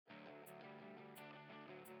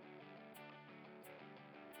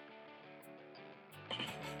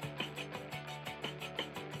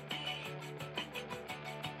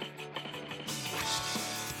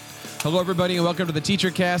Hello, everybody, and welcome to the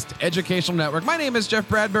TeacherCast Educational Network. My name is Jeff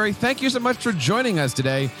Bradbury. Thank you so much for joining us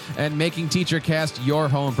today and making TeacherCast your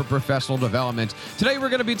home for professional development. Today, we're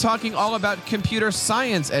going to be talking all about computer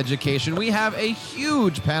science education. We have a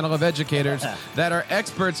huge panel of educators that are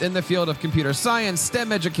experts in the field of computer science,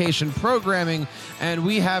 STEM education, programming, and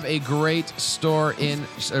we have a great show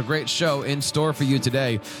in store for you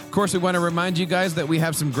today. Of course, we want to remind you guys that we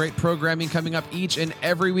have some great programming coming up each and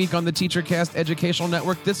every week on the TeacherCast Educational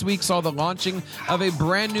Network. This week saw the launching of a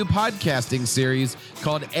brand new podcasting series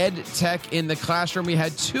called Ed Tech in the Classroom. We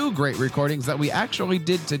had two great recordings that we actually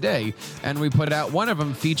did today, and we put it out. One of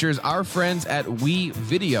them features our friends at We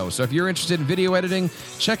Video. So if you're interested in video editing,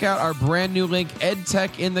 check out our brand new link, Ed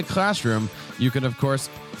Tech in the Classroom. You can, of course,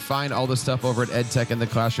 find all the stuff over at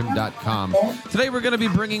edtechintheclassroom.com. Today, we're going to be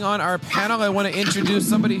bringing on our panel. I want to introduce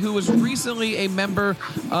somebody who was recently a member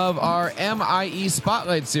of our MIE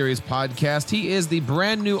Spotlight Series podcast. He is the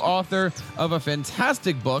brand new author of a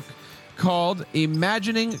fantastic book called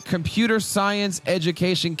Imagining Computer Science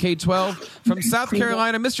Education K-12 from South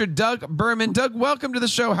Carolina, Mr. Doug Berman. Doug, welcome to the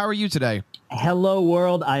show. How are you today? Hello,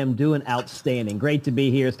 world. I am doing outstanding. Great to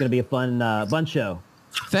be here. It's going to be a fun show.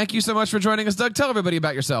 Thank you so much for joining us, Doug. Tell everybody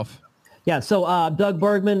about yourself. Yeah, so Doug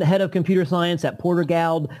Bergman, head of computer science at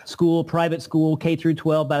Porter-Gaud School, private school, K through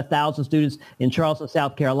 12, about 1,000 students in Charleston,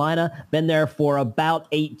 South Carolina. Been there for about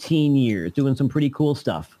 18 years, doing some pretty cool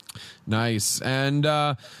stuff. Nice. And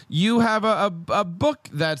you have a book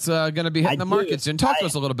that's going to be hitting the market soon. Talk to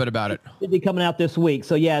us a little bit about it. It'll be coming out this week.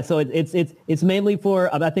 So yeah, so it's mainly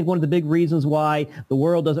for, I think one of the big reasons why the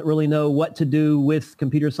world doesn't really know what to do with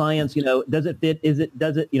computer science. You know, does it fit?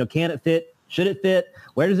 Can it fit? Should it fit?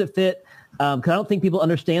 Where does it fit? Because I don't think people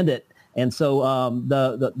understand it. And so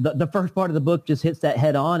the first part of the book just hits that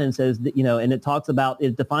head on and says, that, and it talks about,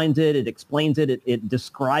 it defines it, it explains it, it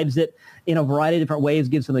describes it in a variety of different ways,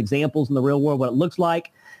 gives some examples in the real world, what it looks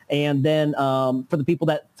like. And then for the people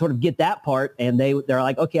that sort of get that part and they're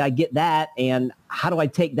like, okay, I get that. And how do I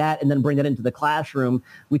take that and then bring that into the classroom?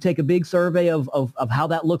 We take a big survey of how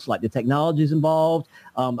that looks like, the technologies involved,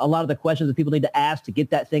 a lot of the questions that people need to ask to get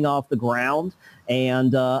that thing off the ground.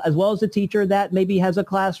 And as well as a teacher that maybe has a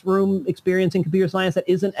classroom experience in computer science that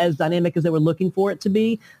isn't as dynamic as they were looking for it to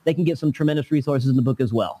be, they can get some tremendous resources in the book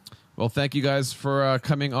as well. Well, thank you guys for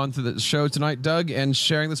coming on to the show tonight, Doug, and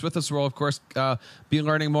sharing this with us. We'll, of course, be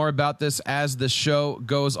learning more about this as the show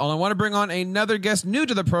goes on. I want to bring on another guest new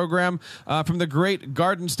to the program from the great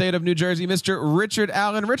Garden State of New Jersey, Mr. Richard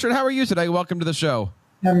Allen. Richard, how are you today? Welcome to the show.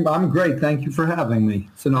 I'm great. Thank you for having me.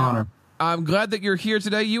 It's an honor. I'm glad that you're here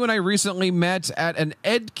today. You and I recently met at an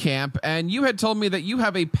ed camp, and you had told me that you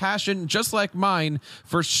have a passion just like mine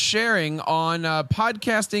for sharing on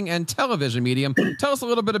podcasting and television medium. Tell us a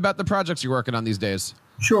little bit about the projects you're working on these days.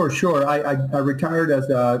 Sure. I retired as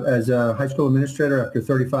a high school administrator after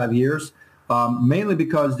 35 years, mainly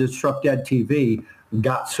because Disrupt Ed TV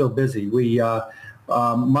got so busy.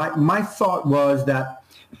 My thought was that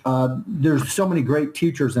there's so many great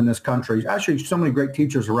teachers in this country, actually so many great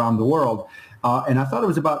teachers around the world. And I thought it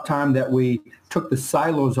was about time that we took the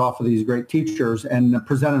silos off of these great teachers and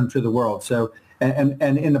present them to the world. So, and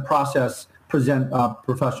in the process, present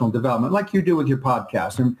professional development like you do with your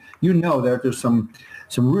podcast. And there's some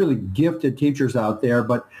really gifted teachers out there,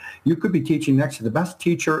 but you could be teaching next to the best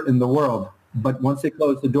teacher in the world. But once they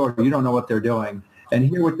close the door, you don't know what they're doing. And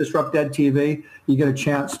here with Disrupt Ed TV, you get a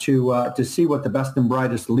chance to see what the best and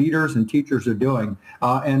brightest leaders and teachers are doing,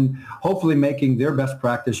 and hopefully making their best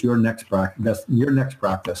practice your next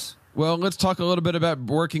practice. Well, let's talk a little bit about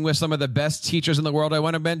working with some of the best teachers in the world. I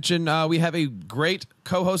want to mention we have a great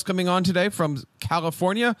co-host coming on today from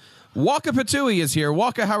California. Waka Patui is here.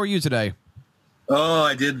 Waka, how are you today? Oh,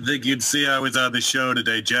 I didn't think you'd see I was on the show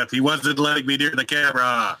today, Jeff. He wasn't letting me near the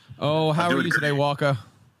camera. Oh, how are you today, Waka?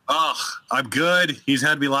 Oh, I'm good. He's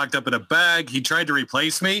had me locked up in a bag. He tried to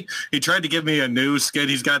replace me. He tried to give me a new skin.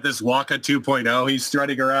 He's got this Waka 2.0 he's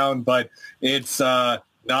strutting around, but it's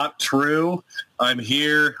not true. I'm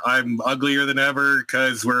here. I'm uglier than ever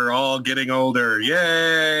because we're all getting older.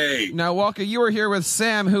 Yay! Now, Waka, you were here with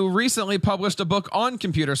Sam, who recently published a book on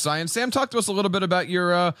computer science. Sam, talk to us a little bit about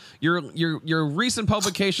your recent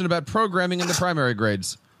publication about programming in the primary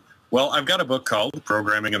grades. Well, I've got a book called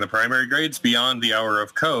Programming in the Primary Grades, Beyond the Hour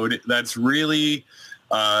of Code. That's really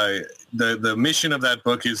the mission of that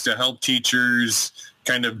book is to help teachers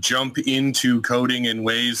kind of jump into coding in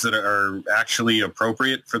ways that are actually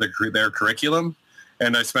appropriate for their curriculum.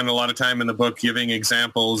 And I spend a lot of time in the book giving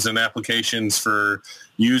examples and applications for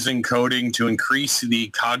using coding to increase the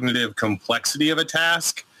cognitive complexity of a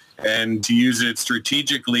task and to use it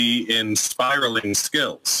strategically in spiraling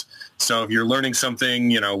skills. So if you're learning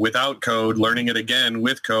something, without code, learning it again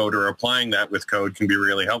with code or applying that with code can be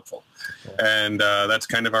really helpful. And that's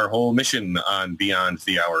kind of our whole mission on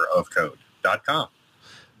beyondthehourofcode.com.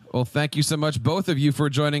 Well, thank you so much, both of you, for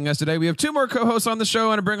joining us today. We have two more co-hosts on the show. I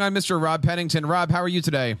want to bring on Mr. Rob Pennington. Rob, how are you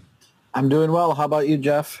today? I'm doing well. How about you,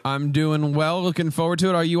 Jeff? I'm doing well. Looking forward to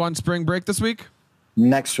it. Are you on spring break this week?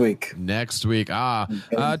 Next week. Tell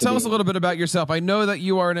us a little bit about yourself. I know that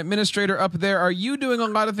you are an administrator up there. Are you doing a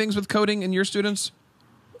lot of things with coding in your students?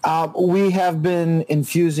 We have been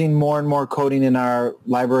infusing more and more coding in our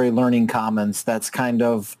library learning commons. That's kind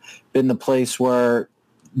of been the place where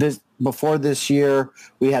before this year,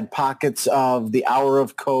 we had pockets of the hour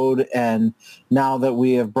of code, and now that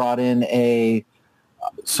we have brought in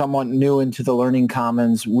someone new into the learning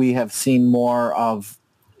commons, we have seen more of,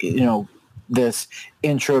 this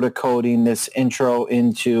intro to coding, this intro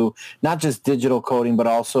into not just digital coding, but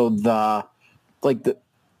also the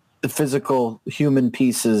physical human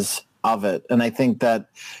pieces of it. And I think that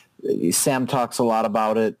Sam talks a lot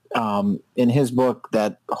about it in his book,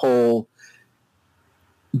 that whole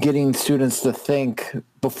getting students to think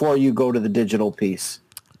before you go to the digital piece.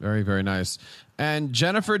 Very, very nice. And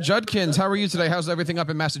Jennifer Judkins, how are you today? How's everything up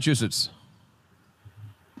in Massachusetts?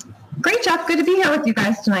 Great, Jeff. Good to be here with you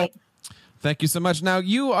guys tonight. Thank you so much. Now,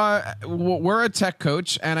 we're a tech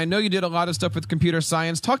coach, and I know you did a lot of stuff with computer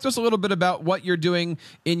science. Talk to us a little bit about what you're doing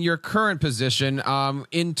in your current position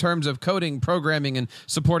in terms of coding, programming, and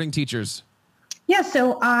supporting teachers. Yeah,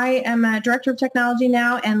 so I am a director of technology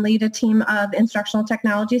now and lead a team of instructional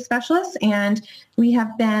technology specialists, and we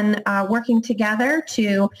have been working together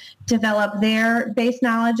to develop their base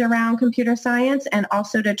knowledge around computer science and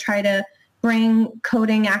also to try to bring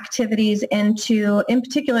coding activities into, in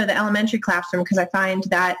particular, the elementary classroom, because I find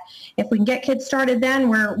that if we can get kids started then,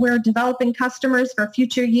 we're developing customers for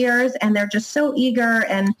future years, and they're just so eager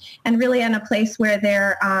and really in a place where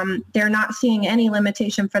they're not seeing any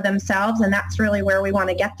limitation for themselves, and that's really where we want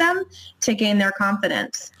to get them to gain their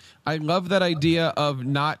confidence. I love that idea of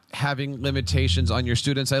not having limitations on your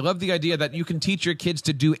students. I love the idea that you can teach your kids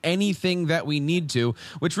to do anything that we need to,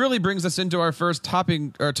 which really brings us into our first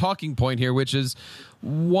talking point here, which is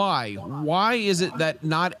why? Why is it that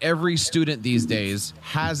not every student these days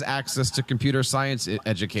has access to computer science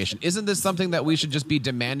education? Isn't this something that we should just be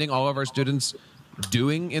demanding all of our students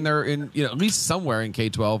doing at least somewhere in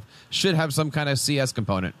K-12 should have some kind of CS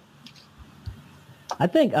component? I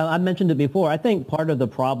think I mentioned it before. I think part of the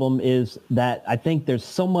problem is that I think there's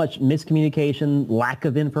so much miscommunication, lack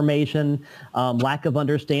of information, lack of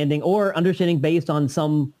understanding, or understanding based on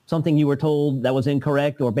something you were told that was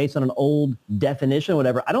incorrect or based on an old definition or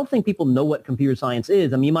whatever. I don't think people know what computer science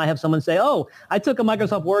is. I mean, you might have someone say, oh, I took a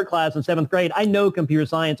Microsoft Word class in 7th grade. I know computer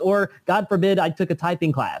science. Or God forbid, I took a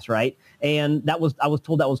typing class, right? And I was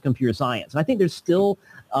told that was computer science. And I think there's still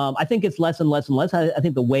I think it's less and less and less. I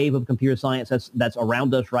think the wave of computer science that's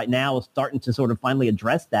around us right now is starting to sort of finally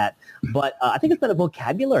address that. But I think it's been a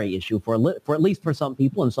vocabulary issue for at least for some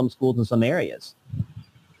people in some schools in some areas.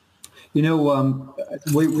 We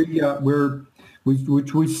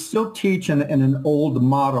still teach in an old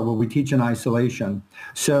model where we teach in isolation.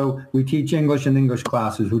 So we teach English in English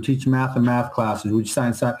classes, we teach math in math classes, we teach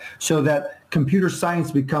science, so that computer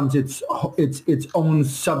science becomes its own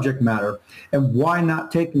subject matter. And why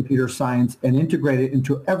not take computer science and integrate it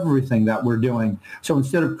into everything that we're doing? So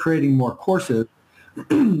instead of creating more courses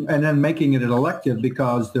and then making it an elective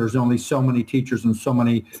because there's only so many teachers and so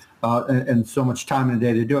many and so much time in a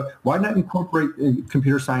day to do it, why not incorporate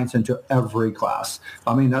computer science into every class?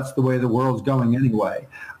 I mean, that's the way the world's going anyway.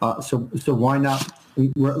 So why not,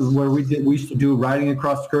 where we used to do writing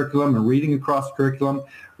across curriculum and reading across curriculum,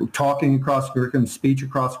 talking across curriculum, speech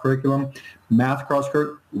across curriculum, math across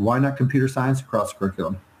curriculum, why not computer science across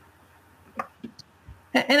curriculum?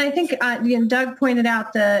 And I think Doug pointed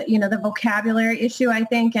out the vocabulary issue, I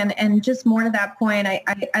think, and just more to that point,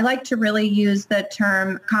 I like to really use the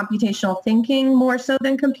term computational thinking more so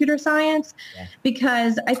than computer science,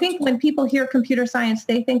 because I think when people hear computer science,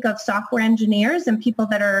 they think of software engineers and people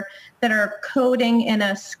that are coding in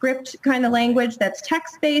a script kind of language that's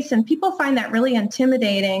text-based, and people find that really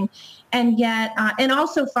intimidating. And yet, and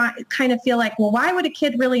also kind of feel like, well, why would a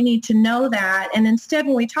kid really need to know that? And instead,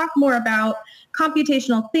 when we talk more about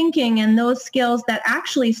computational thinking and those skills that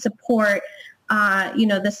actually support,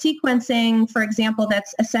 the sequencing, for example,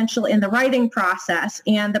 that's essential in the writing process,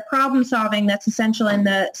 and the problem solving that's essential in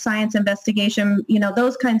the science investigation,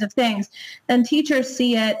 those kinds of things, then teachers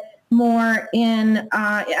see it more in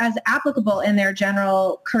as applicable in their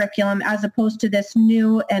general curriculum as opposed to this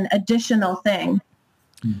new and additional thing.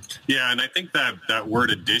 Yeah, and I think that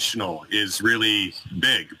word additional is really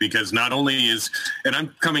big, because not only is, and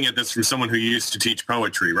I'm coming at this from someone who used to teach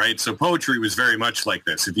poetry, right? So poetry was very much like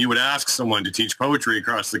this. If you would ask someone to teach poetry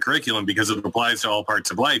across the curriculum, because it applies to all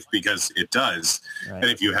parts of life, because it does. Right.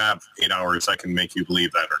 And if you have 8 hours, I can make you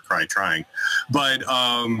believe that or cry trying. But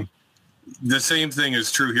the same thing is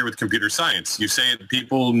true here with computer science. You say it,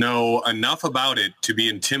 people know enough about it to be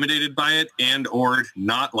intimidated by it and or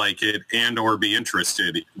not like it and or be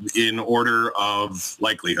interested in order of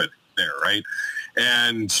likelihood there, right?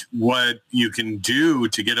 And what you can do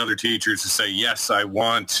to get other teachers to say, yes, I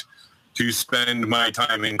want to spend my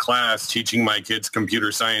time in class teaching my kids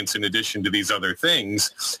computer science in addition to these other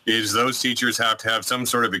things, is those teachers have to have some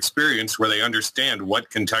sort of experience where they understand what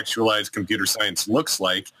contextualized computer science looks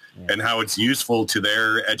like and how it's useful to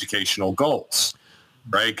their educational goals,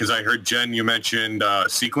 right? Because I heard, Jen, you mentioned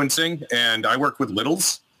sequencing, and I work with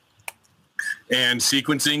littles, and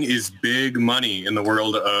sequencing is big money in the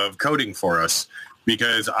world of coding for us,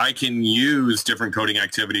 because I can use different coding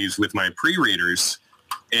activities with my pre-readers,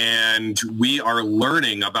 and we are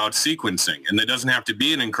learning about sequencing. And it doesn't have to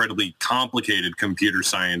be an incredibly complicated computer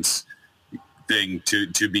science thing to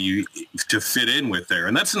fit in with there.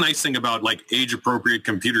 And that's the nice thing about like age-appropriate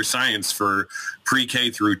computer science for pre-K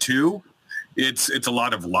through 2. It's a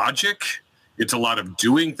lot of logic. It's a lot of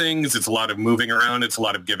doing things. It's a lot of moving around. It's a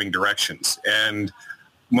lot of giving directions. And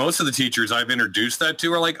most of the teachers I've introduced that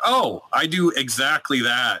to are like, oh, I do exactly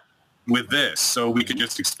that with this, so we could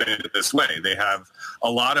just expand it this way. They have a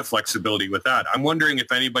lot of flexibility with that. I'm wondering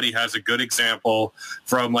if anybody has a good example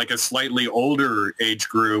from like a slightly older age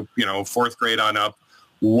group, 4th grade on up.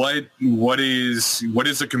 What is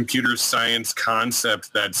a computer science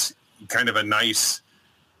concept that's kind of a nice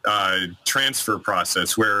transfer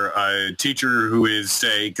process where a teacher who is,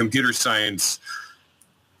 say, computer science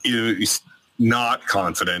is not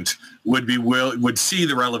confident would see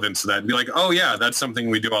the relevance of that and be like, oh yeah, that's something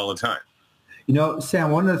we do all the time.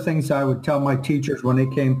 Sam, one of the things I would tell my teachers when they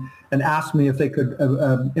came and asked me if they could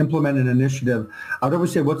implement an initiative, I'd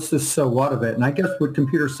always say, what's the so what of it? And I guess with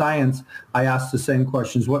computer science, I ask the same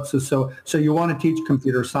questions. What's the so you want to teach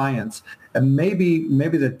computer science? And maybe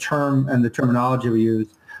the term and the terminology we use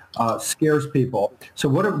scares people. So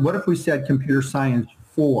what if we said computer science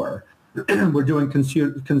 4? We're doing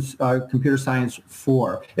computer science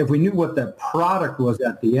 4. If we knew what the product was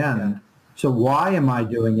at the end, so why am I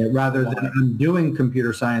doing it rather than I'm doing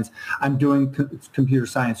computer science, I'm doing computer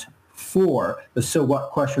science for. The so what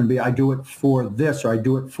question would be, I do it for this or I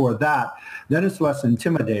do it for that. Then it's less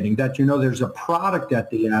intimidating that there's a product at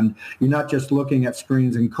the end. You're not just looking at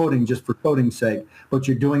screens and coding just for coding's sake, but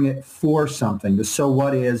you're doing it for something. The so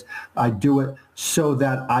what is, I do it so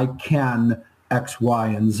that I can X, Y,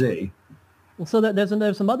 and Z. Well, so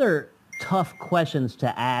there's some other tough questions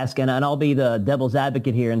to ask, and I'll be the devil's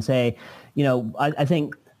advocate here and say, I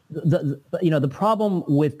think the problem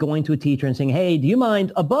with going to a teacher and saying, hey, do you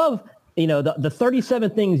mind above, the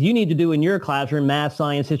 37 things you need to do in your classroom, math,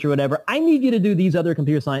 science, history, whatever, I need you to do these other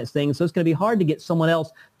computer science things. So it's going to be hard to get someone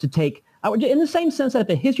else to take, in the same sense that if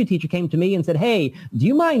a history teacher came to me and said, hey, do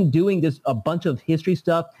you mind doing a bunch of history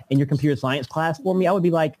stuff in your computer science class for me? I would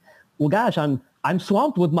be like, well, gosh, I'm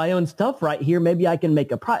swamped with my own stuff right here. Maybe I can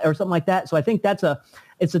make or something like that. So I think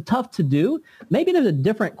it's a tough to do. Maybe there's a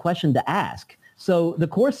different question to ask. So the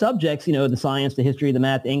core subjects, the science, the history, the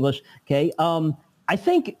math, the English. Okay. I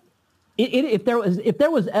think if there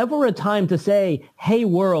was ever a time to say, hey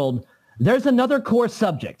world, there's another core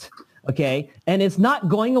subject. Okay. And it's not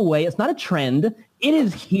going away. It's not a trend. It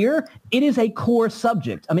is here. It is a core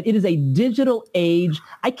subject. I mean, it is a digital age.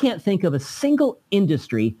 I can't think of a single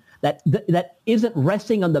industry that isn't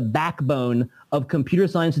resting on the backbone of computer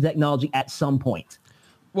science and technology at some point.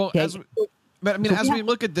 Well, okay? As we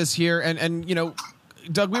look at this here, and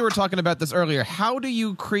Doug, we were talking about this earlier. How do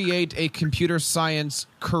you create a computer science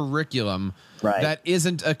curriculum that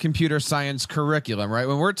isn't a computer science curriculum, right?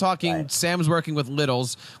 When we're talking, Sam's working with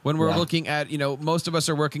littles. When we're looking at, most of us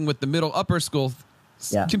are working with the middle upper school.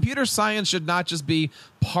 Computer science should not just be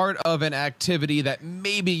part of an activity that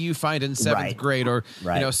maybe you find in 7th grade or,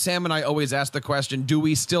 Sam and I always ask the question, do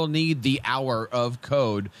we still need the hour of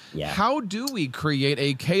code? Yeah. How do we create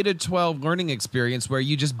a K-12 learning experience where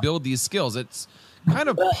you just build these skills? It's kind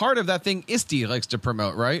of part of that thing ISTE likes to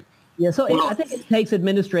promote, right? Yeah, so I think it takes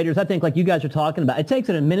administrators, I think like you guys are talking about, it takes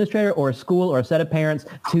an administrator or a school or a set of parents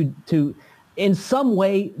to in some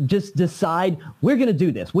way just decide we're going to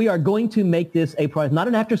do this. We are going to make this a priority. Not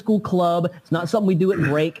an after-school club. It's not something we do at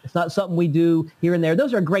break. It's not something we do here and there.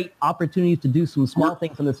 Those are great opportunities to do some small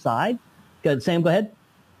things on the side. Good. Sam, go ahead.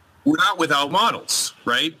 We're not without models,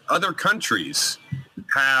 right? Other countries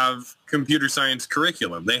have computer science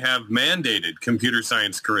curriculum. They have mandated computer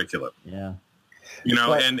science curriculum. Yeah. You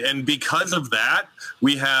know, and because of that,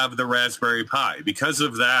 we have the Raspberry Pi. Because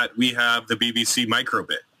of that, we have the BBC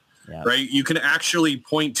Microbit, right? You can actually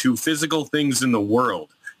point to physical things in the world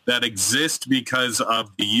that exist because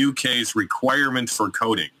of the UK's requirement for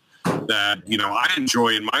coding that, you know, I enjoy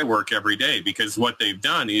in my work every day, because what they've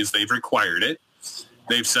done is they've required it.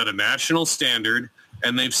 They've set a national standard,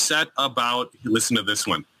 and they've set about, listen to this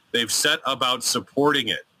one, they've set about supporting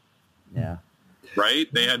it. Yeah.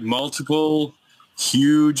 Right? They had multiple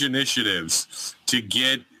huge initiatives to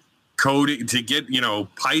get coding, to get, you know,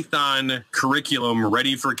 Python curriculum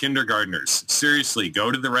ready for kindergartners. Seriously,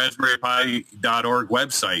 go to the raspberrypi.org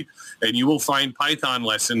website and you will find Python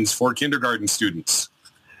lessons for kindergarten students.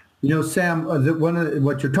 You know, Sam,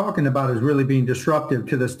 what you're talking about is really being disruptive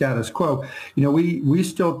to the status quo. You know, we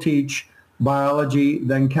still teach biology,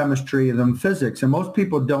 then chemistry, and then physics. And most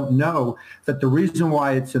people don't know that the reason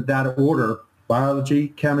why it's in that order, biology,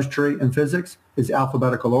 chemistry, and physics, is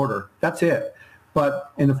alphabetical order. That's it.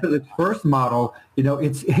 But in the physics first model, you know,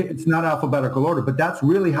 it's not alphabetical order, but that's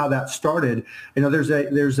really how that started. You know, there's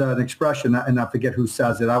an expression, and I forget who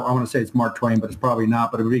says it. I want to say it's Mark Twain, but it's probably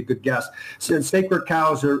not, but it would be a good guess. It says, sacred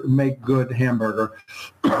cows make good hamburger.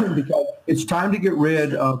 Because it's time to get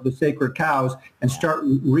rid of the sacred cows and start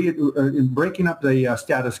breaking up the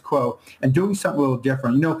status quo and doing something a little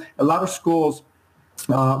different. You know, a lot of schools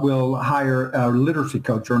will hire a literacy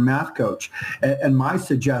coach or a math coach. And my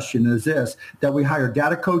suggestion is this, that we hire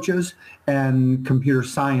data coaches and computer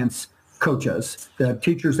science coaches, the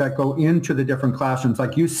teachers that go into the different classrooms.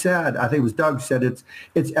 Like you said, I think it was Doug said, it's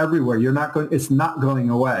everywhere. It's not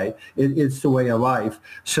going away. It's the way of life.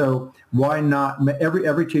 So why not?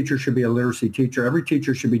 Every teacher should be a literacy teacher. Every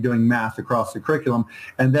teacher should be doing math across the curriculum,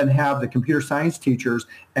 and then have the computer science teachers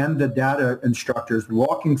and the data instructors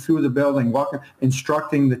walking through the building,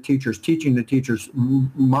 instructing the teachers, teaching the teachers,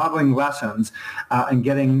 modeling lessons, and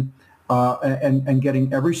getting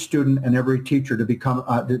every student and every teacher to become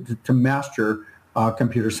to master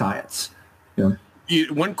computer science. You know?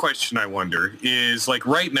 One question I wonder is, like,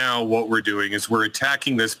 right now what we're doing is we're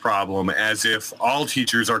attacking this problem as if all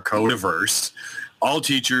teachers are code averse, all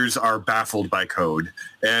teachers are baffled by code,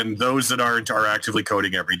 and those that aren't are actively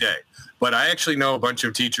coding every day. But I actually know a bunch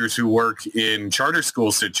of teachers who work in charter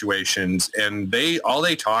school situations, and all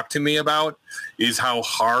they talk to me about is how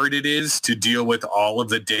hard it is to deal with all of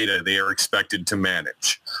the data they are expected to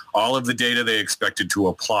manage, all of the data they expected to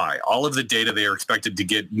apply, all of the data they are expected to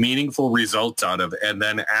get meaningful results out of and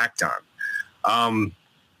then act on.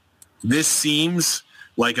 This seems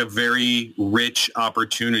like a very rich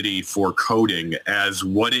opportunity for coding, as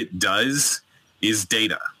what it does is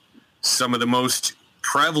data. Some of the most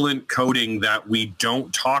prevalent coding that we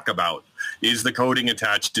don't talk about is the coding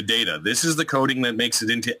attached to data. This is the coding that makes it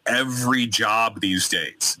into every job these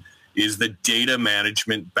days, is the data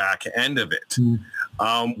management back end of it.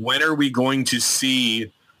 When are we going to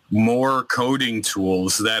see more coding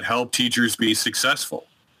tools that help teachers be successful,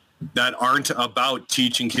 that aren't about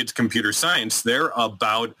teaching kids computer science? They're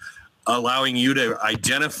about allowing you to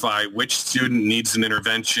identify which student needs an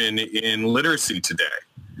intervention in literacy today.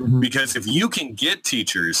 Because if you can get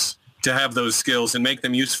teachers to have those skills and make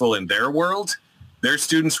them useful in their world, their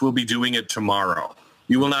students will be doing it tomorrow.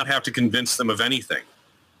 You will not have to convince them of anything.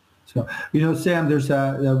 So, you know, Sam,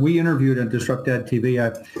 we interviewed at Disrupt Ed TV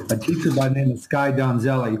a teacher by the name of Sky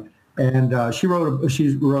Donzelli, and she wrote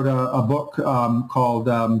a book called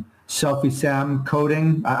Selfie Sam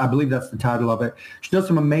Coding. I believe that's the title of it. She does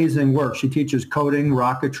some amazing work. She teaches coding,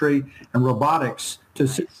 rocketry, and robotics to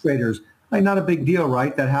sixth graders. Like, not a big deal,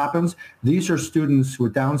 right? That happens. These are students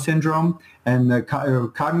with Down syndrome and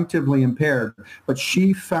cognitively impaired, but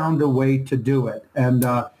she found a way to do it. And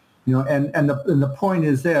you know, and the point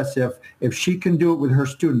is this: if she can do it with her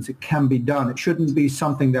students, it can be done. It shouldn't be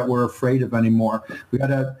something that we're afraid of anymore. We got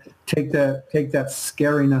to take that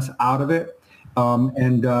scariness out of it,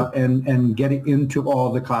 and get it into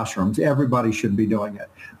all the classrooms. Everybody should be doing it.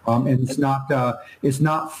 And it's not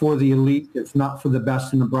for the elite. It's not for the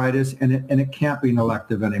best and the brightest, and it can't be an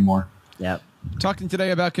elective anymore. Yep. Talking today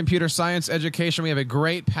about computer science education. We have a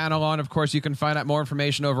great panel on. Of course, you can find out more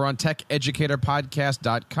information over on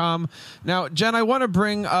techeducatorpodcast.com. Now, Jen, I want to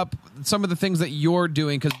bring up some of the things that you're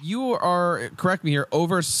doing, because you are, correct me here,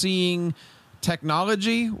 overseeing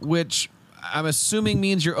technology, which I'm assuming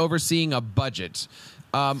means you're overseeing a budget.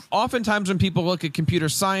 Oftentimes when people look at computer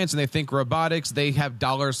science and they think robotics, they have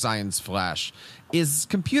dollar signs flash. Is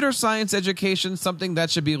computer science education something that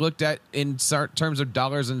should be looked at in terms of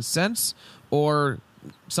dollars and cents, or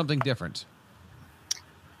something different?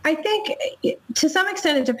 I think to some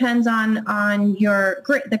extent it depends on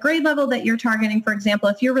the grade level that you're targeting. For example,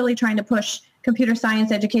 if you're really trying to push computer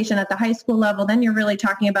science education at the high school level, then you're really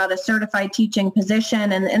talking about a certified teaching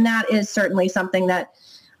position. And that is certainly something that,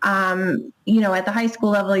 at the high school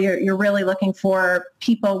level, you're really looking for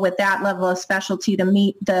people with that level of specialty to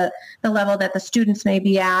meet the level that the students may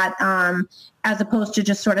be at, as opposed to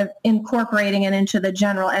just sort of incorporating it into the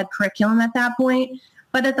general ed curriculum at that point.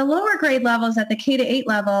 But at the lower grade levels, at the K-8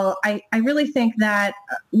 level, I really think that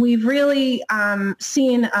we've really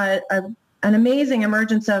seen an amazing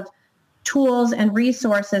emergence of tools and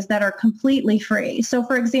resources that are completely free. So,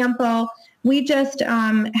 for example, we just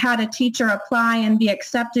had a teacher apply and be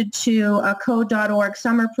accepted to a Code.org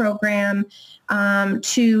summer program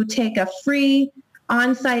to take a free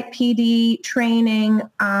on-site PD training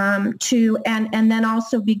and then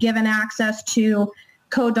also be given access to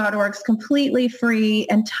Code.org's completely free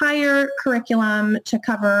entire curriculum to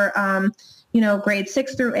cover, grades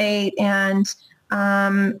 6 through 8. And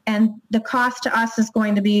the cost to us is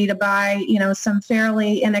going to be to buy, some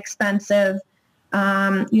fairly inexpensive,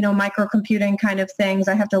 microcomputing kind of things.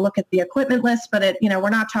 I have to look at the equipment list, but we're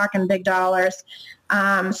not talking big dollars,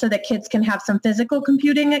 so that kids can have some physical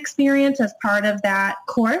computing experience as part of that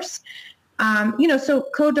course. So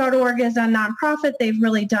Code.org is a nonprofit. They've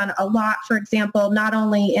really done a lot, for example, not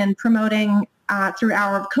only in promoting through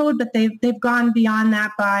Hour of Code, but they've gone beyond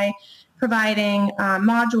that by providing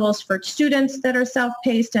modules for students that are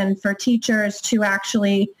self-paced and for teachers to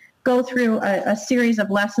actually go through a series of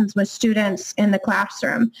lessons with students in the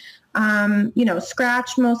classroom.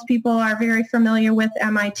 Scratch, most people are very familiar with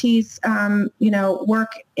MIT's,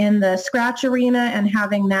 work in the Scratch arena and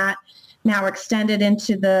having that now extended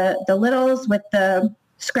into the littles with the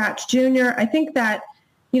Scratch Junior. I think that,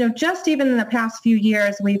 just even in the past few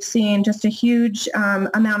years, we've seen just a huge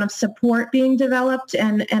amount of support being developed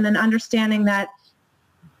and an understanding that,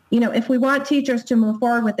 if we want teachers to move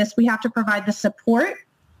forward with this, we have to provide the support.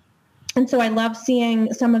 And so I love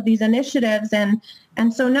seeing some of these initiatives. And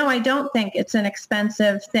so, no, I don't think it's an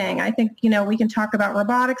expensive thing. I think, we can talk about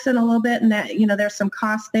robotics in a little bit and that, there's some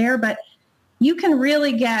cost there, but you can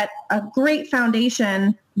really get a great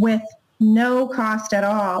foundation with no cost at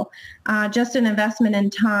all, just an investment in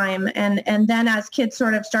time. And then as kids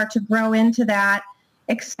sort of start to grow into that,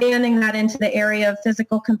 expanding that into the area of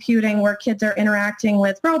physical computing where kids are interacting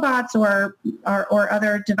with robots or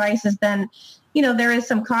other devices, then, there is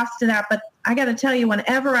some cost to that. But I got to tell you,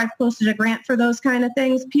 whenever I've posted a grant for those kind of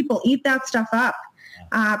things, people eat that stuff up.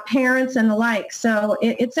 Parents and the like. So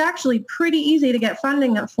it's actually pretty easy to get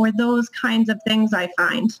funding for those kinds of things, I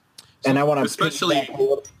find. And I want to especially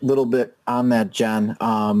a little bit on that, Jen.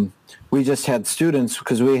 We just had students,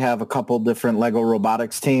 because we have a couple different Lego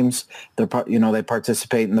robotics teams. They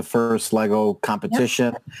participate in the first Lego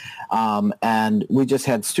competition. Yep. And we just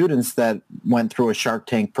had students that went through a Shark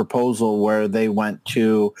Tank proposal where they went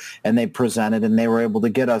to and they presented and they were able to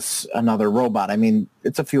get us another robot. I mean,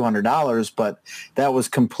 it's a few $100s, but that was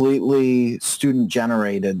completely student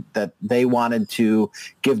generated that they wanted to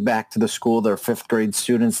give back to the school. They're 5th grade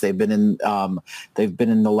students. They've been in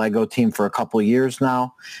the Lego team for a couple of years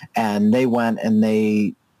now. And they went and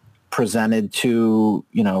they presented to,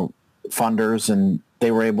 funders, and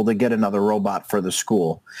they were able to get another robot for the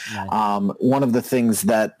school. Nice. One of the things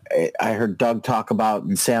that I heard Doug talk about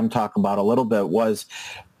and Sam talk about a little bit was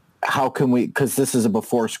how can we, because this is a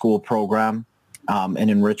before school program, an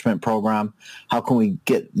enrichment program, how can we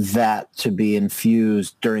get that to be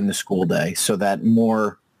infused during the school day so that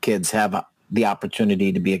more kids have the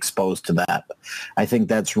opportunity to be exposed to that? I think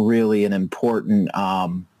that's really an important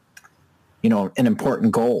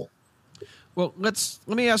goal. Well, let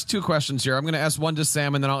me ask 2 questions here. I'm going to ask one to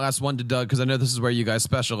Sam and then I'll ask one to Doug because I know this is where you guys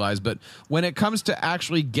specialize. But when it comes to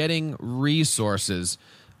actually getting resources,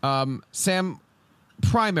 Sam,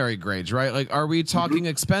 primary grades, right? Like, are we talking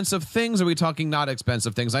expensive things? Or are we talking not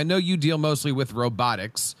expensive things? I know you deal mostly with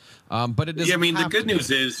robotics, but it doesn't. Yeah, I mean, the good news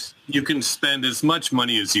is you can spend as much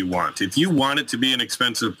money as you want. If you want it to be an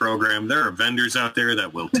expensive program, there are vendors out there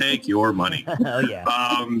that will take your money. Oh,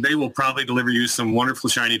 yeah. They will probably deliver you some wonderful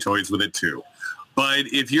shiny toys with it too. But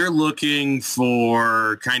if you're looking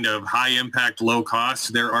for kind of high impact, low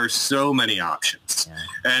cost, there are so many options. Yeah.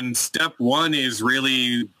 And step one is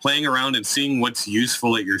really playing around and seeing what's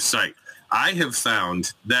useful at your site. I have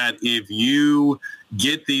found that if you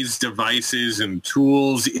get these devices and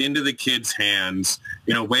tools into the kids' hands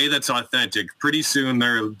in a way that's authentic, pretty soon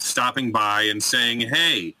they're stopping by and saying,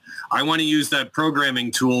 hey, I want to use that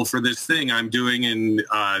programming tool for this thing I'm doing in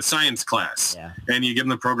science class. Yeah. And you give them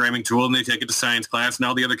the programming tool and they take it to science class and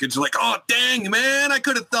all the other kids are like, oh, dang, man, I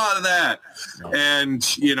could have thought of that. Yeah.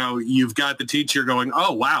 And, you've got the teacher going,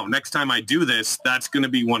 oh, wow, next time I do this, that's going to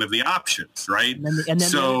be one of the options, right? And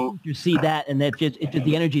then you see that, and that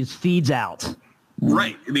the energy just feeds out.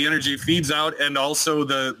 Right. The energy feeds out, and also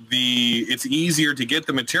it's easier to get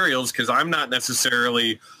the materials because I'm not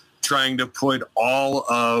necessarily trying to put all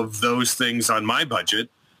of those things on my budget.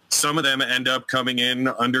 Some of them end up coming in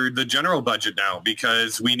under the general budget now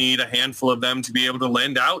because we need a handful of them to be able to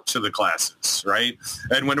lend out to the classes, right?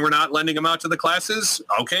 And when we're not lending them out to the classes,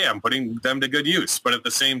 okay, I'm putting them to good use. But at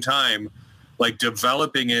the same time, like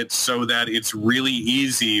developing it so that it's really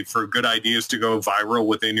easy for good ideas to go viral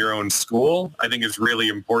within your own school, I think is really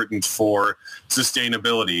important for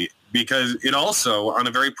sustainability because it also, on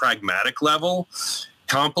a very pragmatic level,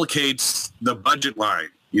 complicates the budget line.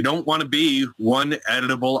 You don't want to be one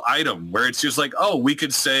editable item where it's just like, oh, we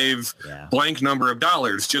could save blank number of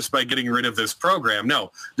dollars just by getting rid of this program.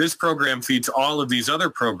 No, this program feeds all of these other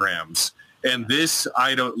programs. And this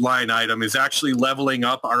line item is actually leveling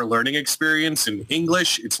up our learning experience in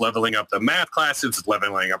English. It's leveling up the math classes. It's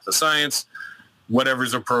leveling up the science,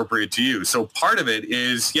 whatever's appropriate to you. So part of it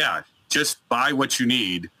is, just buy what you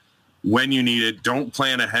need when you need it. Don't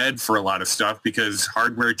plan ahead for a lot of stuff because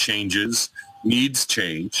hardware changes, needs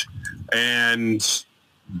change, and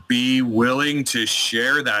be willing to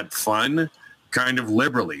share that fun kind of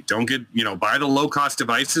liberally. Don't get, buy the low-cost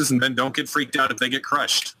devices and then don't get freaked out if they get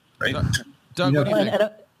crushed, right? Doug, what do you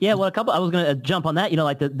think? I was going to jump on that.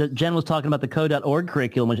 Like the Jen was talking about the code.org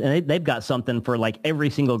curriculum, and they've got something for like every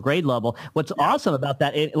single grade level. What's awesome about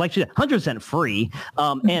that, like she said, 100% free,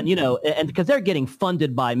 and and because they're getting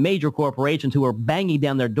funded by major corporations who are banging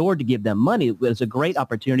down their door to give them money, it's a great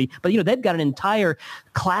opportunity. But they've got an entire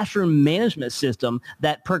classroom management system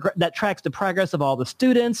that tracks the progress of all the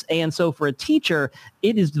students, and so for a teacher,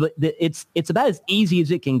 it's about as easy as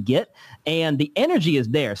it can get, and the energy is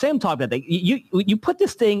there. Sam talked about that. You put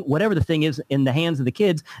this thing, whatever the thing is, in the hands of the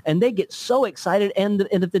kids, and they get so excited. And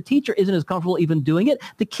if the teacher isn't as comfortable even doing it,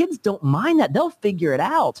 the kids don't mind that. They'll figure it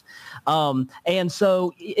out. And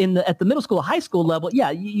so at the middle school, high school level,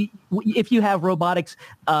 if you have robotics,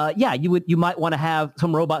 you might want to have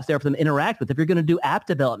some robots there for them to interact with. If you're going to do app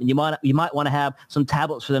development, you might want to have some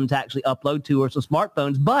tablets for them to actually upload to, or some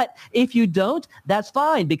smartphones. But if you don't, that's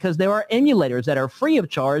fine, because there are emulators that are free of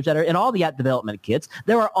charge that are in all the app development kits.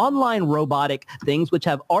 There are online robotic things which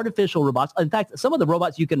have artificial robots. In fact, some of the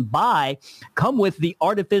robots you can buy come with the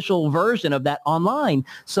artificial version of that online.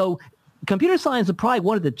 So computer science is probably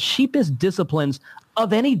one of the cheapest disciplines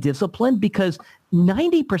of any discipline, because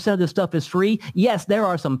 90% of this stuff is free. Yes, there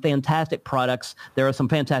are some fantastic products. There are some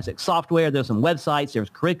fantastic software. There's some websites. There's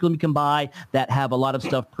curriculum you can buy that have a lot of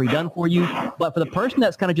stuff pre-done for you. But for the person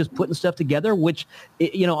that's kind of just putting stuff together, which,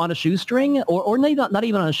 on a shoestring, or not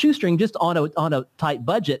even on a shoestring, just on a tight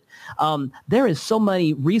budget, there is so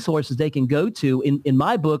many resources they can go to. In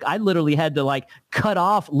my book, I literally had to cut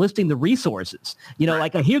off listing the resources.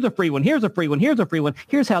 Here's a free one, here's a free one, here's a free one,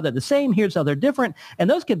 here's how they're the same, here's how they're different. And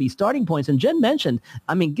those can be starting points. And Jen mentioned,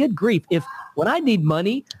 good grief, when I need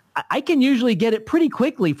money, I can usually get it pretty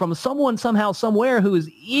quickly from someone somehow, somewhere who is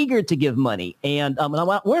eager to give money. And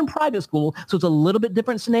we're in private school, so it's a little bit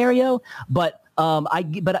different scenario. But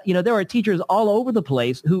there are teachers all over the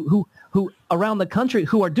place who around the country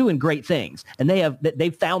who are doing great things, and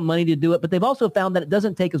they've found money to do it. But they've also found that it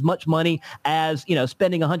doesn't take as much money as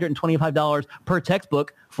spending $125 per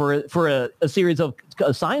textbook for a series of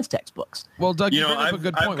science textbooks. Well, Doug, you bring up a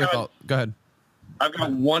good point. Go ahead. I've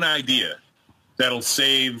got one idea that'll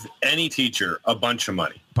save any teacher a bunch of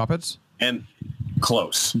money. Puppets? And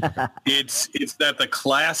close. It's that the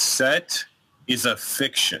class set is a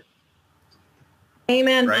fiction.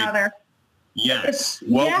 Amen, right? brother. Yes.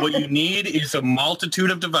 What you need is a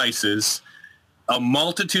multitude of devices, a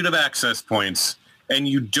multitude of access points, and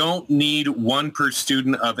you don't need one per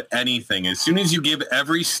student of anything. As soon as you give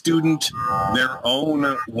every student their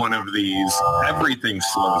own one of these, everything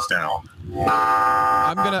slows down.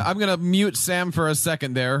 I'm gonna mute Sam for a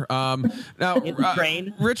second there. Now,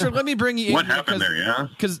 Richard, let me bring you in. What happened there? Yeah,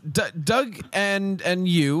 because Doug and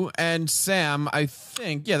you and Sam, I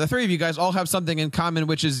think, the three of you guys all have something in common,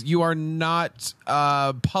 which is you are not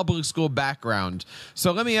public school background.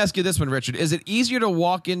 So let me ask you this one, Richard: is it easier to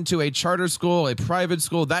walk into a charter school, a private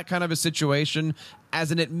school, that kind of a situation,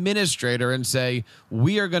 as an administrator and say,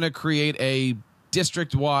 we are going to create a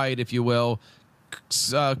district-wide, if you will,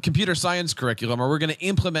 computer science curriculum, or we're going to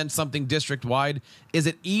implement something district-wide, is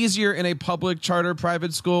it easier in a public charter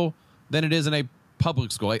private school than it is in a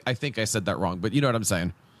public school? I think I said that wrong, but you know what I'm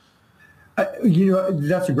saying.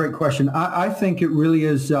 That's a great question. I think it really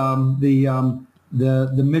is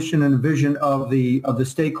the mission and vision of the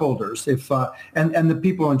stakeholders, and the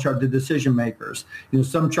people in charge, the decision makers.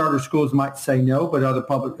 Some charter schools might say no, but other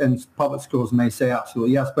public schools may say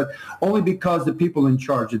absolutely yes. But only because the people in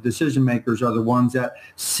charge, the decision makers, are the ones that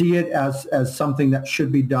see it as something that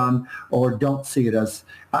should be done, or don't see it as.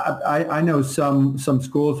 I know some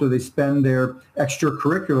schools where they spend their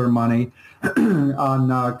extracurricular money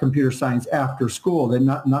on computer science after school. They're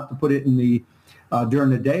not to put it in the during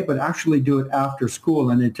the day, but actually do it after school,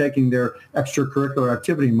 and they're taking their extracurricular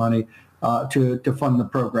activity money to fund the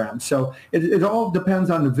program. So it all depends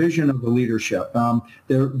on the vision of the leadership.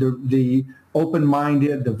 The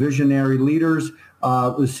open-minded, the visionary leaders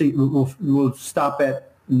will stop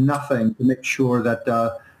at nothing to make sure that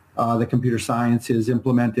the computer science is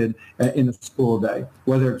implemented in a school day,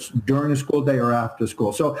 whether it's during a school day or after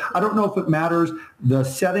school. So I don't know if it matters the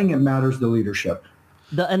setting, it matters the leadership.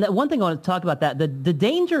 And one thing I want to talk about the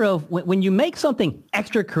danger of when you make something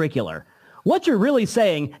extracurricular, what you're really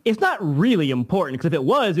saying, it's not really important, because if it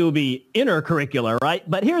was, it would be intercurricular, right?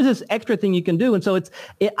 But here's this extra thing you can do. And so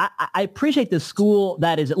I appreciate the school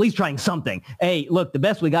that is at least trying something. Hey, look, the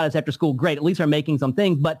best we got is after school. Great. At least they're making some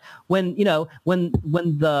things. But when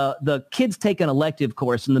the kids take an elective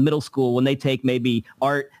course in the middle school, when they take maybe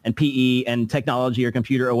art and PE and technology or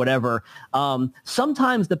computer or whatever,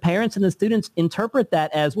 sometimes the parents and the students interpret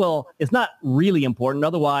that as, well, it's not really important.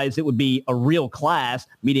 Otherwise, it would be a real class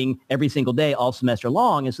meeting every single day all semester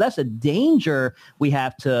long. And so that's a danger we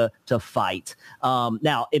have to fight.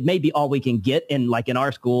 Now, it may be all we can get in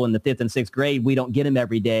our school in the 5th and 6th grade. We don't get them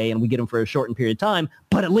every day, and we get them for a shortened period of time,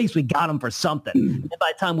 but at least we got them for something. And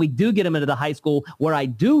by the time we do get them into the high school, where I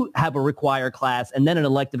do have a required class and then an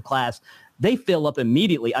elective class, they fill up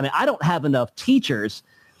immediately. I mean, I don't have enough teachers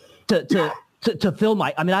to fill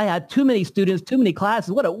I had too many students, too many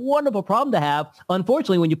classes. What a wonderful problem to have.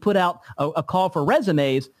 Unfortunately, when you put out a call for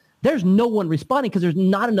resumes, there's no one responding because there's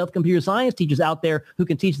not enough computer science teachers out there who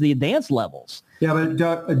can teach the advanced levels. Yeah, but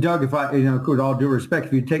Doug, if I, with all due respect,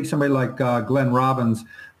 if you take somebody like Glenn Robbins,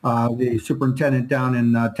 the superintendent down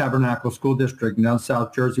in Tabernacle School District in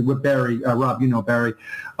South Jersey, with Barry, Rob, you know Barry.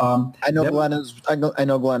 I know Glenn as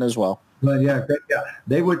well. But yeah,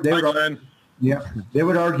 they would. Hi, Glenn. Yeah, they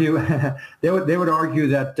would argue. they would argue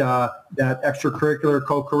that that extracurricular,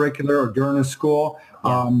 co-curricular, or during a school,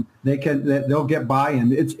 they'll get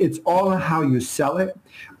buy-in. It's all how you sell it.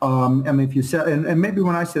 If you sell, and maybe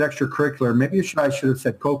when I said extracurricular, maybe I should have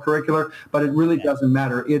said co-curricular, but it really doesn't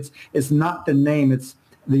matter. It's not the name. It's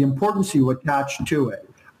the importance you attach to it.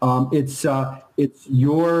 It's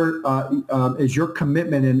your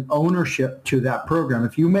commitment and ownership to that program.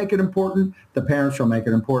 If you make it important, the parents will make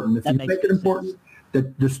it important. If you make it important,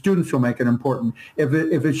 the students will make it important.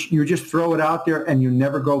 If you just throw it out there and you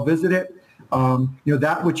never go visit it,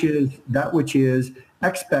 that which is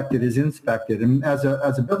expected is inspected. And as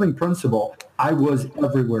a building principal, I was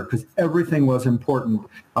everywhere because everything was important.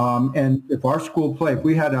 And if our school play, if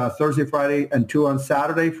we had a Thursday, Friday, and 2 on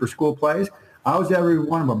Saturday for school plays, I was every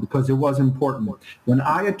one of them because it was important. When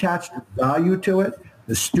I attached value to it,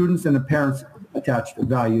 the students and the parents attached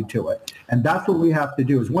value to it. And that's what we have to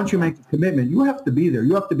do is once you make a commitment, you have to be there.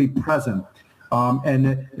 You have to be present.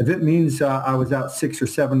 And if it means I was out 6 or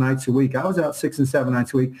 7 nights a week, I was out 6 and 7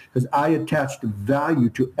 nights a week because I attached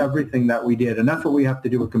value to everything that we did. And that's what we have to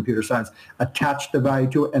do with computer science, attach the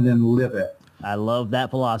value to it and then live it. I love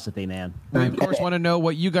that philosophy, man. We, of course, want to know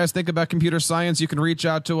what you guys think about computer science. You can reach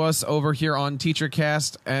out to us over here on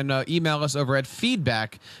TeacherCast and email us over at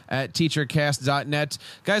feedback@teachercast.net.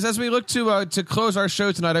 Guys, as we look to close our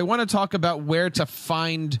show tonight, I want to talk about where to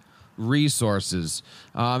find resources.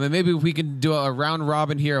 And maybe we can do a round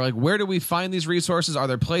robin here. Like, where do we find these resources? Are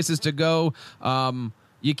there places to go?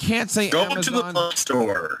 You can't say go Amazon. to the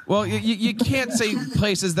bookstore. Well, you can't say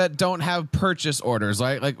places that don't have purchase orders,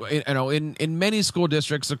 right? Like in many school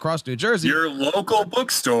districts across New Jersey, your local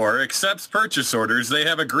bookstore accepts purchase orders. They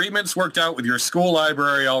have agreements worked out with your school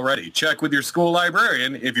library already. Check with your school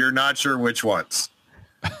librarian if you're not sure which ones.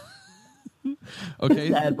 Okay.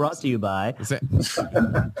 That brought to you by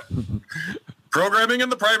Programming in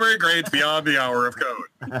the Primary Grades Beyond the Hour of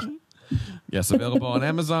Code. Yes, available on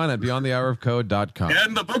Amazon at beyondthehourofcode.com.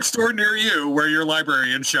 And the bookstore near you where your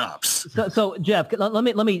librarian shops. So Jeff, let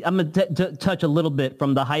me. I'm going to touch a little bit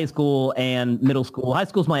from the high school and middle school. High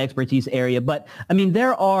school is my expertise area, but I mean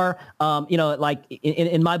there are, like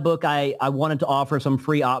in my book, I wanted to offer some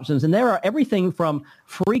free options, and there are everything from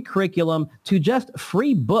free curriculum to just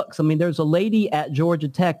free books. I mean, there's a lady at Georgia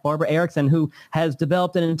Tech, Barbara Erickson, who has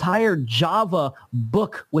developed an entire Java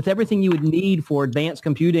book with everything you would need for advanced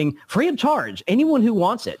computing, free of charge. Anyone who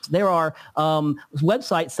wants it. There are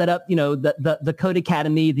websites set up, the Code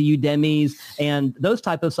Academy, the Udemy's, and those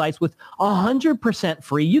type of sites with 100%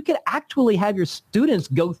 free. You could actually have your students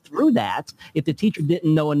go through that if the teacher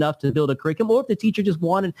didn't know enough to build a curriculum, or if the teacher just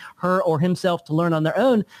wanted her or himself to learn on their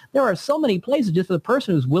own. There are so many places just for the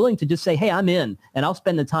person who's willing to just say, hey, I'm in, and I'll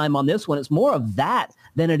spend the time on this one. It's more of that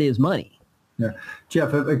than it is money. Yeah.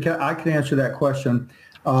 Jeff, if I can answer that question.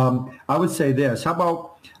 I would say this. How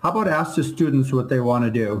about ask the students what they want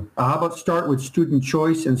to do? How about start with student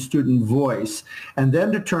choice and student voice, and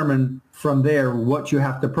then determine from there what you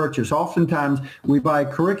have to purchase. Oftentimes we buy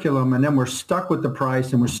curriculum and then we're stuck with the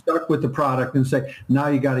price and we're stuck with the product and say, now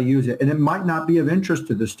you got to use it. And it might not be of interest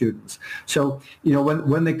to the students. So,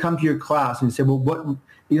 when they come to your class and say, well, what,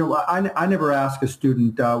 I never ask a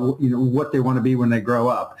student, what they want to be when they grow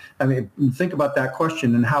up. I mean, think about that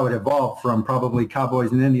question and how it evolved from probably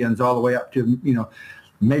cowboys and Indians all the way up to,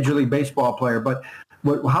 Major League Baseball player. But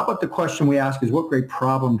how about the question we ask is, what great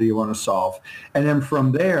problem do you want to solve? And then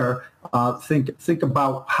from there, think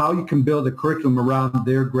about how you can build a curriculum around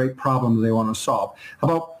their great problem they want to solve. How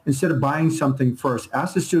about, instead of buying something first,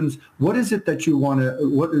 ask the students, what is it that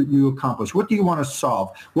what do you accomplish? What do you want to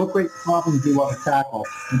solve? What great problem do you want to tackle?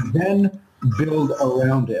 And then build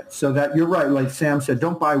around it. So that, you're right, like Sam said,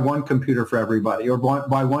 don't buy one computer for everybody or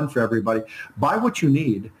buy one for everybody. Buy what you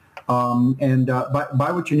need.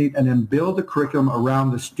 Buy what you need, and then build a curriculum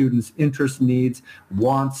around the students' interests, needs,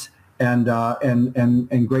 wants, and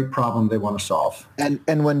great problem they want to solve.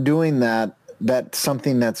 And when doing that, that's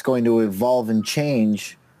something that's going to evolve and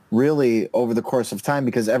change really over the course of time,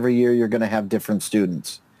 because every year you're going to have different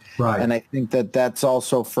students. Right. And I think that that's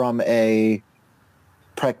also, from a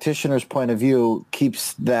practitioner's point of view,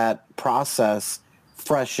 keeps that process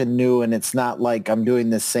fresh and new, and it's not like I'm doing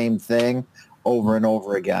the same thing over and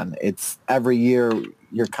over again. It's every year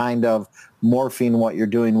you're kind of morphing what you're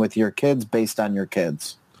doing with your kids based on your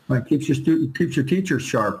kids. It keeps your teachers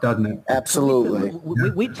sharp, doesn't it? Absolutely.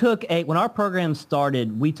 We took when our program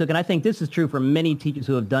started, and I think this is true for many teachers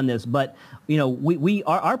who have done this, but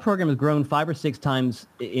our program has grown 5 or 6 times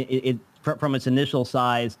from its initial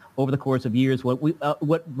size over the course of years.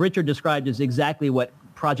 What Richard described is exactly what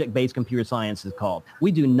project-based computer science is called.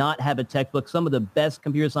 We do not have a textbook. Some of the best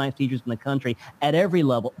computer science teachers in the country at every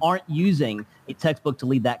level aren't using a textbook to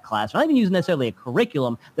lead that class. They're not even using necessarily a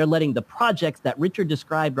curriculum. They're letting the projects that Richard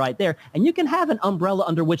described right there, and you can have an umbrella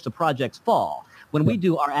under which the projects fall. When we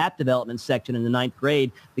do our app development section in the 9th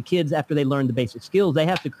grade, the kids, after they learn the basic skills, they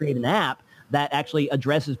have to create an app that actually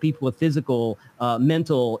addresses people with physical,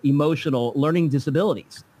 mental, emotional learning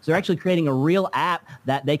disabilities. So they're actually creating a real app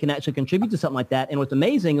that they can actually contribute to something like that. And what's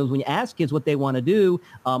amazing is when you ask kids what they want to do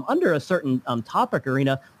under a certain topic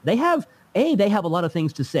arena, they have a lot of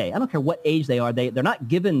things to say. I don't care what age they are. They're not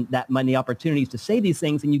given that many opportunities to say these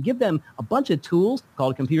things. And you give them a bunch of tools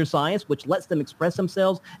called computer science, which lets them express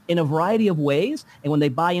themselves in a variety of ways. And when they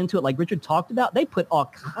buy into it, like Richard talked about, they put all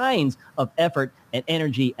kinds of effort and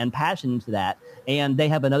energy and passion into that. And they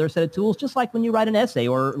have another set of tools, just like when you write an essay,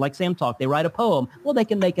 or like Sam talked, they write a poem. Well, they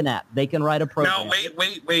can make an app. They can write a program. No,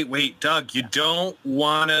 wait, Doug, you don't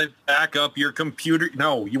want to back up your computer.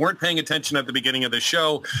 No, you weren't paying attention at the beginning of the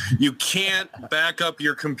show. You can't back up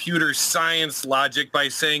your computer science logic by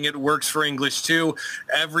saying it works for English too.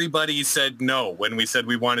 Everybody said no when we said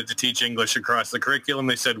we wanted to teach English across the curriculum.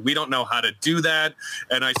 They said, we don't know how to do that.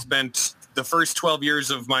 And I spent the first 12 years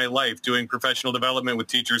of my life doing professional development with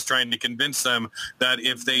teachers, trying to convince them that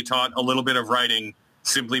if they taught a little bit of writing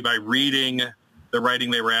simply by reading the writing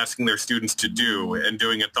they were asking their students to do and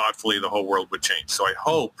doing it thoughtfully, the whole world would change. So I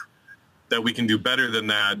hope that we can do better than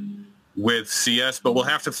that with CS, but we'll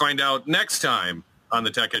have to find out next time on the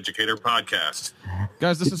Tech Educator Podcast.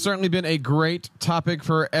 Guys, this has certainly been a great topic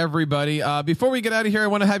for everybody. Before we get out of here, I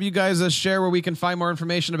want to have you guys share where we can find more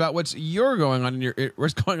information about what's going on in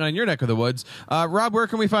your neck of the woods. Rob, where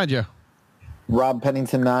can we find you? Rob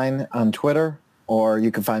Pennington 9 on Twitter, or you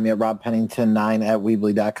can find me at robpennington9 at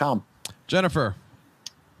Weebly.com. Jennifer.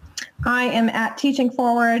 I am at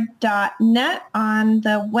teachingforward.net on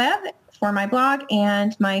the web for my blog,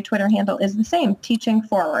 and my Twitter handle is the same, Teaching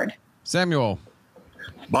Forward. Samuel.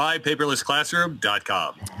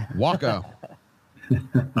 Buypaperlessclassroom.com. Waka.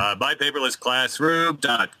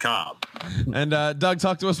 Buypaperlessclassroom.com. And Doug,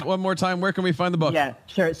 talk to us one more time. Where can we find the book? Yeah,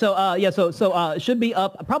 sure. So it should be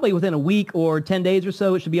up probably within a week or 10 days or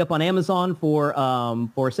so. It should be up on Amazon for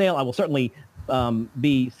sale. I will certainly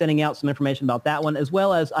be sending out some information about that one, as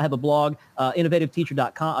well as I have a blog,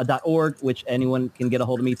 innovativeteacher.org, which anyone can get a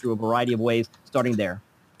hold of me through a variety of ways, starting there.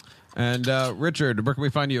 And Richard, where can we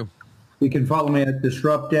find you? You can follow me at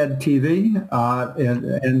DisruptEd TV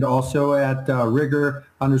and also at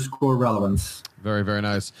rigor_relevance. Very, very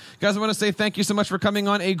nice. Guys, I want to say thank you so much for coming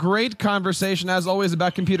on. A great conversation, as always,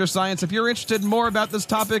 about computer science. If you're interested more about this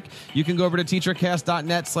topic, you can go over to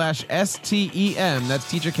teachercast.net/STEM.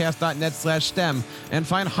 That's teachercast.net/STEM, and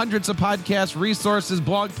find hundreds of podcasts, resources,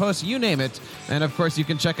 blog posts, you name it. And, of course, you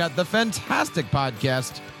can check out the fantastic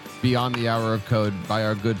podcast, Beyond the Hour of Code, by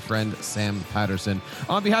our good friend Sam Patterson.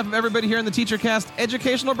 On behalf of everybody here in the TeacherCast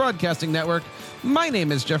Educational Broadcasting Network, my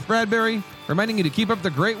name is Jeff Bradbury, reminding you to keep up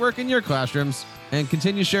the great work in your classrooms and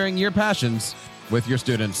continue sharing your passions with your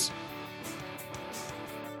students.